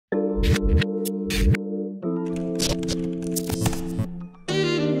Don't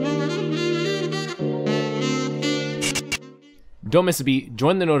miss a beat,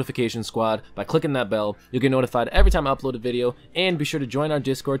 join the notification squad by clicking that bell. You'll get notified every time I upload a video, and be sure to join our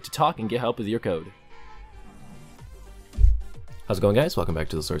Discord to talk and get help with your code. How's it going, guys? Welcome back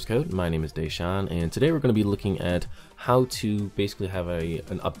to the source code. My name is Deshawn, and today we're going to be looking at how to basically have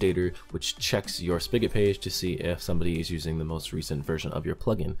an updater which checks your Spigot page to see if somebody is using the most recent version of your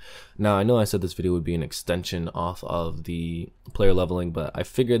plugin. Now, I know I said this video would be an extension off of the player leveling, but I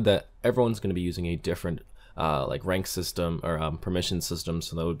figured that everyone's going to be using a different like rank system or permission system,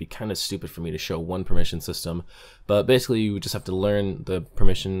 so that would be kind of stupid for me to show one permission system. But basically, you would just have to learn the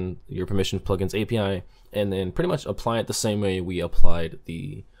your permission plugins API, and then pretty much apply it the same way we applied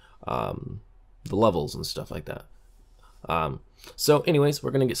the levels and stuff like that. So anyways,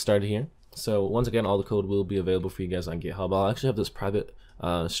 we're gonna get started here. So once again, all the code will be available for you guys on GitHub. I'll actually have this private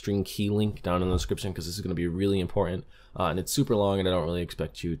string key link down in the description because this is going to be really important, and it's super long, and I don't really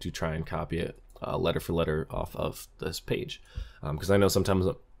expect you to try and copy it letter for letter off of this page, because I know sometimes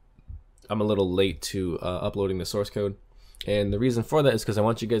I'm a little late to uploading the source code, and the reason for that is because I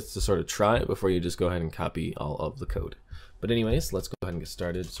want you guys to sort of try it before you just go ahead and copy all of the code. But anyways, let's go ahead and get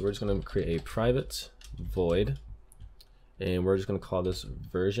started. So we're just going to create a private void, and we're just going to call this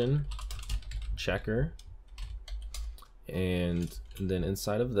version checker, and then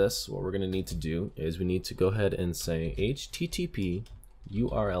inside of this, what we're going to need to do is we need to go ahead and say HTTP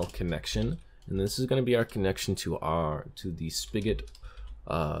URL connection. And this is going to be our connection to the Spigot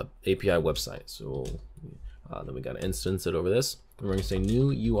API website. So then we got to instance it over this. And we're going to say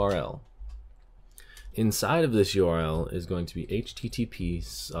new URL. Inside of this URL is going to be http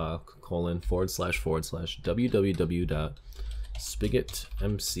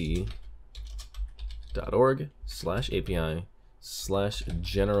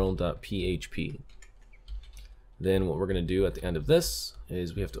Then what we're going to do at the end of this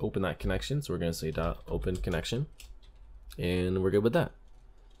is we have to open that connection. So we're going to say .open connection, and we're good with that.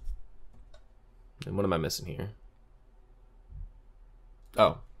 And what am I missing here?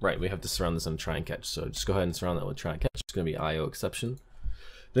 Oh, right, we have to surround this on try and catch. So just go ahead and surround that with try and catch. It's going to be IO exception.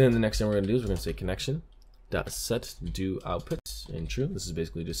 Then the next thing we're going to do is we're going to say connection.set do output and true. This is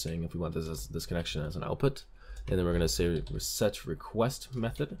basically just saying if we want this connection as an output. And then we're going to say set request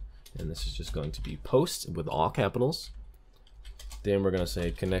method. And this is just going to be post with all capitals. Then we're going to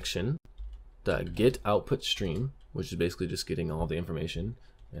say connection.get output stream, which is basically just getting all the information,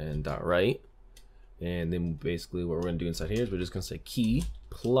 and .write. And then basically what we're going to do inside here is we're just going to say key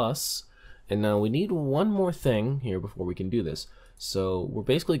plus. And now we need one more thing here before we can do this. So we're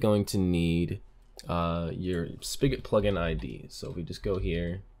basically going to need your Spigot plugin ID. So if we just go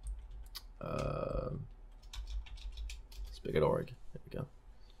here, Spigot.org, there we go.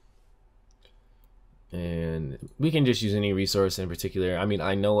 And we can just use any resource in particular. I mean,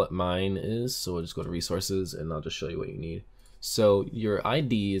 I know what mine is, so we'll just go to resources and I'll just show you what you need. So your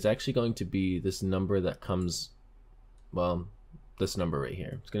ID is actually going to be this number that comes, well, this number right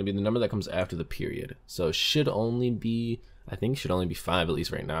here. It's going to be the number that comes after the period. So it should only be, I think it should only be 5 at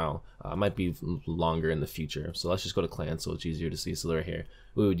least right now. It might be longer in the future. So let's just go to clan so it's easier to see. So right here,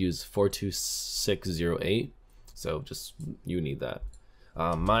 we would use 42608. So just, you need that.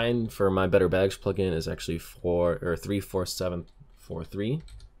 Mine for my Better Bags plugin is actually 34743.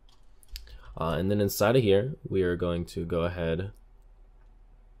 And then inside of here, we are going to go ahead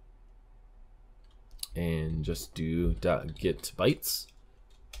and just do .get bytes.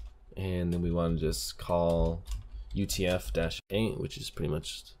 And then we want to just call UTF-8, which is pretty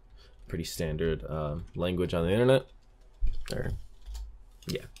much pretty standard language on the internet. Or,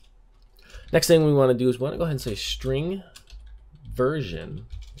 yeah. Next thing we want to do is we want to go ahead and say string version,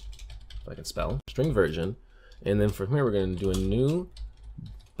 if I can spell, string version, and then from here we're going to do a new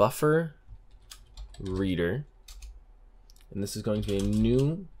buffer reader, and this is going to be a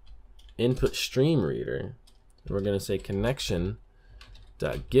new input stream reader, and we're going to say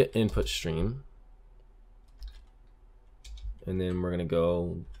connection.get input stream, and then we're going to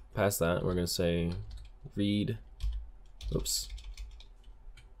go past that, we're going to say read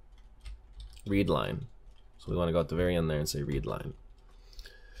line. So we want to go at the very end there and say read line.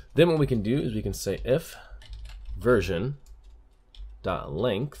 Then what we can do is we can say if version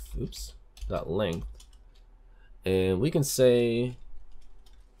length, and we can say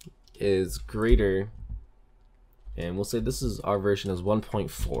is greater, and we'll say this is our version is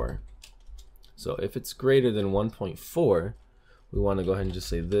 1.4. So if it's greater than 1.4, we want to go ahead and just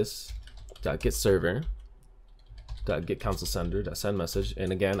say this .get server .get console sender .send message,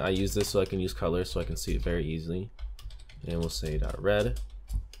 and again I use this so I can use colors so I can see it very easily, and we'll say .red,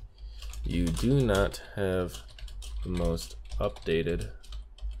 you do not have the most updated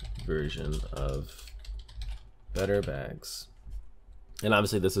version of Better Bags. And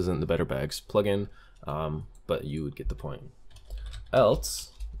obviously this isn't the Better Bags plugin, but you would get the point.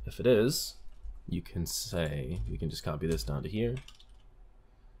 Else, if it is, you can say, we can just copy this down to here,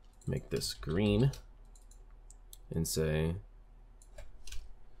 make this green, and say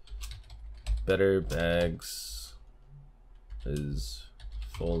Better Bags is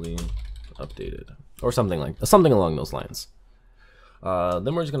fully updated, or something along those lines.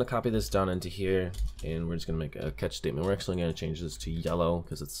 Then we're just going to copy this down into here, and we're just going to make a catch statement. We're actually going to change this to yellow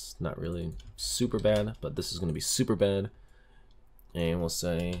because it's not really super bad, but this is going to be super bad. And we'll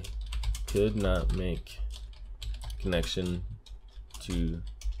say could not make connection to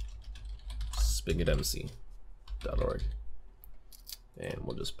spigotmc.org, and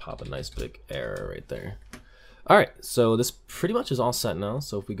we'll just pop a nice big error right there. All right, so this pretty much is all set now.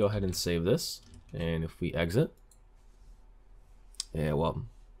 So if we go ahead and save this, and if we exit, well,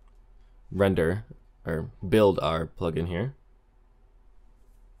 render or build our plugin here,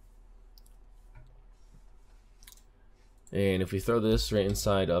 and if we throw this right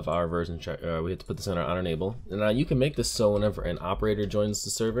inside of our version check, we have to put this in our on enable. And now you can make this so whenever an operator joins the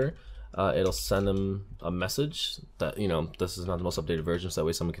server, it'll send them a message that, you know, this is not the most updated version, so that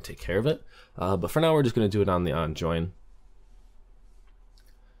way someone can take care of it. But for now, we're just going to do it on the on join.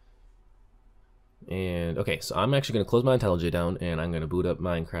 And okay, so I'm actually going to close my IntelliJ down, and I'm going to boot up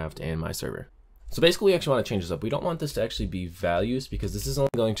Minecraft and my server. So basically, we actually want to change this up. We don't want this to actually be values, because this is only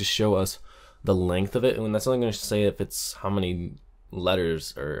going to show us the length of it, and that's only going to say if it's how many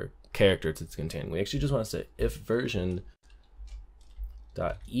letters or characters it's containing. We actually just want to say if version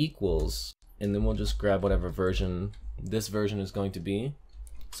dot equals, and then we'll just grab whatever version this version is going to be.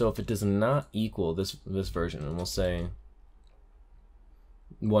 So if it does not equal this version, and we'll say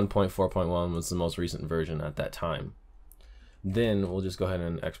 1.4.1 was the most recent version at that time, then we'll just go ahead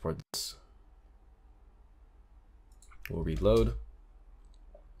and export this. We'll reload.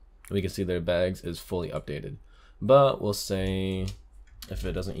 We can see their bags is fully updated, but we'll say if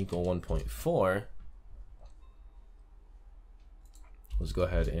it doesn't equal 1.4, let's go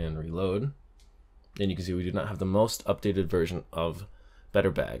ahead and reload, and you can see we do not have the most updated version of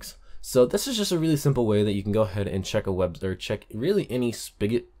Better Bags. So this is just a really simple way that you can go ahead and check a web, or check really any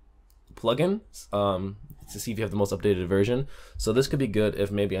Spigot plugin to see if you have the most updated version. So this could be good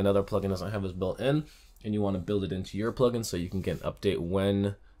if maybe another plugin doesn't have this built in, and you want to build it into your plugin so you can get an update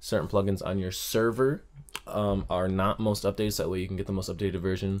when certain plugins on your server are not most updated, so that way you can get the most updated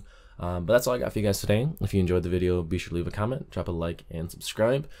version. But that's all I got for you guys today. If you enjoyed the video, be sure to leave a comment, drop a like, and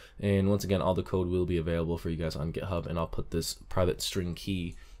subscribe. And once again, all the code will be available for you guys on GitHub, and I'll put this private string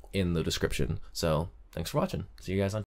key in the description. So thanks for watching. See you guys on